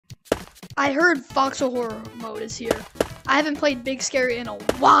I heard Voxel horror mode is here. I haven't played Big Scary in a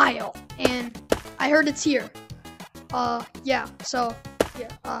while, and I heard it's here. Yeah, so, yeah,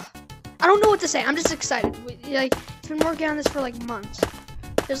 I don't know what to say. I'm just excited. Like, it's been working on this for like months.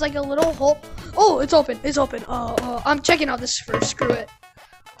 There's like a little hole. Oh, it's open. It's open. I'm checking out this first. Screw it.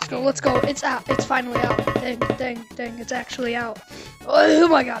 Let's go. It's out. It's finally out. Dang. It's actually out. Oh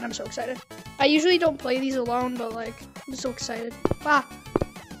my god, I'm so excited. I usually don't play these alone, but like, I'm so excited. Ah.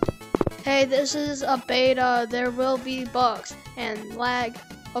 Hey, this is a beta. There will be bugs and lag.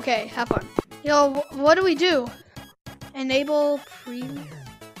 Okay, have fun. Yo, what do we do? Enable premiere.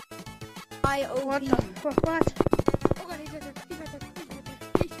 What the? What?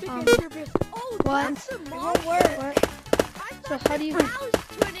 What? It won't work. What? So how do you?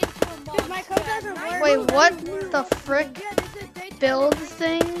 My code doesn't work. Wait, what the frick? Build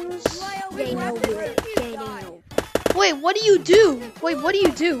things? They know it. They know. Wait, what do you do? Wait, what do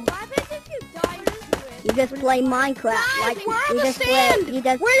you do? You just play Minecraft. Like you just play. You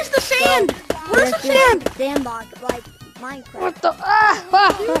just. Where's the sand? Where's the sand? Sandbox like Minecraft. What the?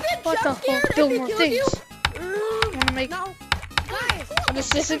 What the? Oh, build more things. Wanna make? No. Oh,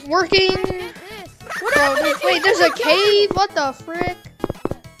 this isn't working. Oh, wait, there's a cave. What the frick?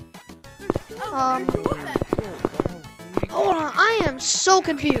 Hold on, I am so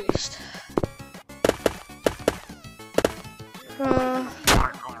confused.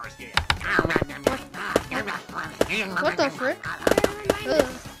 What the frick?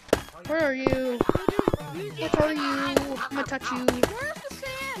 Where are you? What are you? I'm gonna touch you.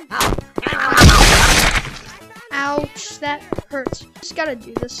 Ouch, that hurts. Just gotta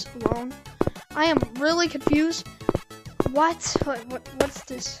do this alone. I am really confused. What's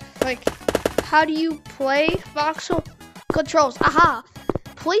this? Like, how do you play Voxel? Controls. Aha!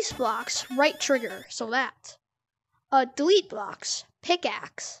 Place blocks, right trigger. So that. Delete blocks.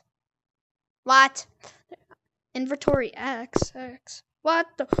 Pickaxe. What? Inventory X. What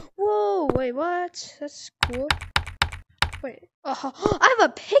the? Whoa! Wait, what? That's cool. Wait. I have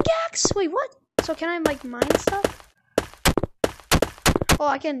a pickaxe. Wait, what? So can I like mine stuff? Oh,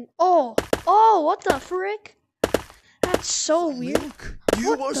 I can. Oh! What the frick? That's so weird. Milk? Do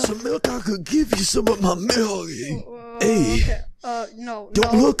you want some milk? I could give you some of my milk. Hey. Okay. No.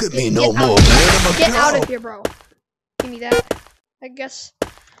 Don't look at me no more, man. I'm a Get cow. out of here, bro. Give me that. I guess.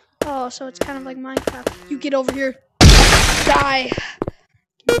 Oh, so it's kind of like Minecraft. You get over here. Die.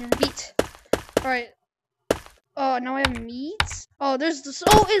 Give me your meat. Alright. Oh, now I have meat? Oh, there's this.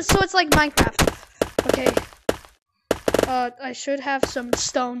 Oh, so it's like Minecraft. Okay. I should have some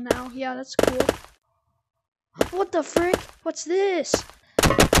stone now. Yeah, that's cool. What the frick? What's this?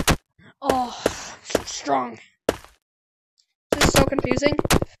 Oh, I'm so strong. This is so confusing.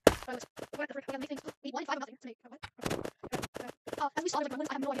 What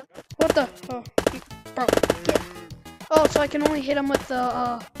the? Oh, bro. Yeah. Oh, so I can only hit him with the,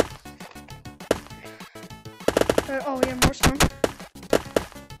 oh, yeah, more stone.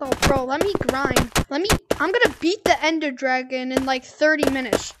 Oh, bro, let me grind. I'm gonna beat the Ender Dragon in like 30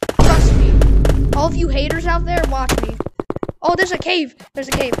 minutes. Trust me. All of you haters out there, watch me. Oh, there's a cave. There's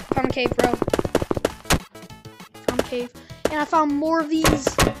a cave. Found a cave, bro. Found a cave. And I found more of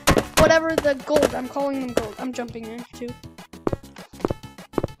these. Whatever the gold. I'm calling them gold. I'm jumping in, too.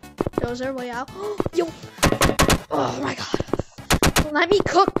 Is there a way out? Yo. Oh, my God. Let me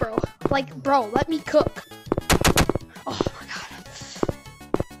cook, bro. Like, bro, let me cook. Oh, my God.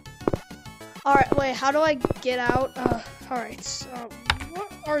 Alright, wait. How do I get out? Alright.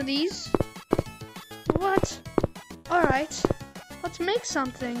 What are these? What? Alright. Let's make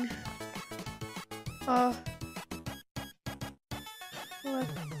something. What the...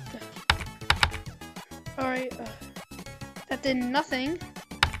 Alright, that did nothing.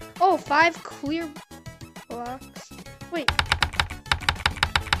 Oh, 5 clear blocks. Wait.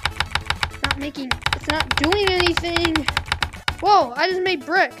 It's not doing anything. Whoa, I just made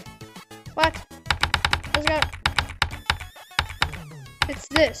brick. What? It's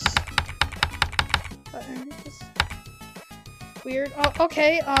this. Weird. Oh,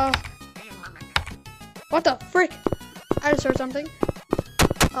 okay. What the frick? I just heard something.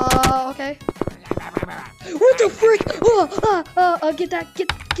 Okay. What the frick?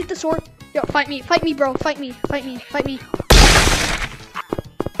 Get the sword. Yo, fight me, bro. Fight me.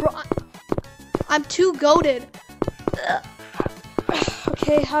 Bro, I'm too goated.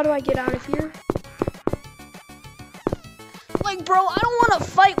 Okay, how do I get out of here? Like, bro, I don't want to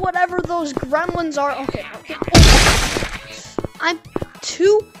fight whatever those gremlins are. Okay. I'm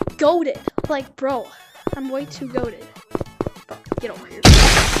too goated. Like, bro, I'm way too goated. Bro, get over here.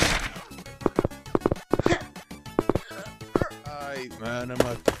 Alright, man, I'm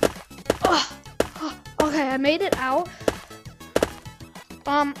a Okay, I made it out.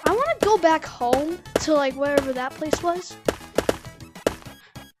 I want to go back home to like wherever that place was.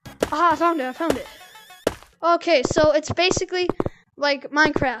 Aha, I found it. Okay, so it's basically like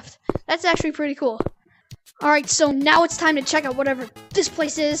Minecraft. That's actually pretty cool. Alright, so now it's time to check out whatever this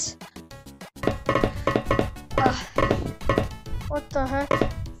place is. What the heck?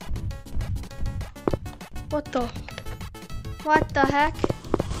 What the heck?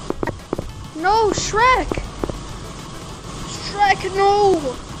 No, Shrek! Shrek, no!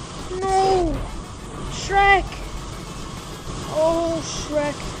 No! Shrek! Oh,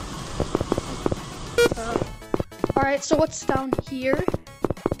 Shrek. Alright, so what's down here?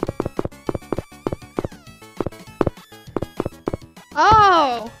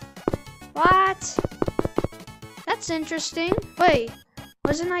 Oh! What? That's interesting. Wait,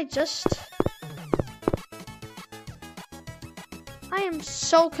 wasn't I just... I am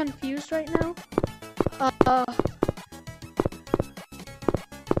so confused right now.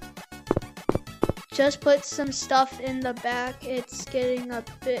 Just put some stuff in the back. It's getting a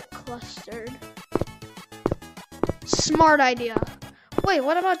bit clustered. Smart idea. Wait,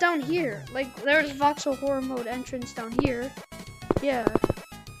 what about down here? Like, there's Voxel horror mode entrance down here. Yeah.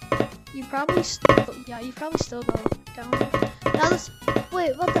 You probably still go down. Now this.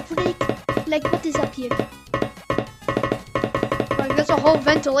 Wait, what the freak? Like, what is up here? Like, there's a whole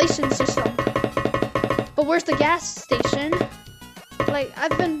ventilation system. But where's the gas station? Like,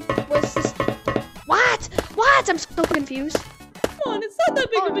 what's this? What? What? I'm so confused. Come on, it's not that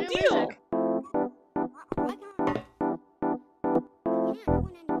big of a deal.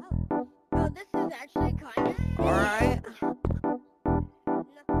 Oh, this is actually kind of... Alright.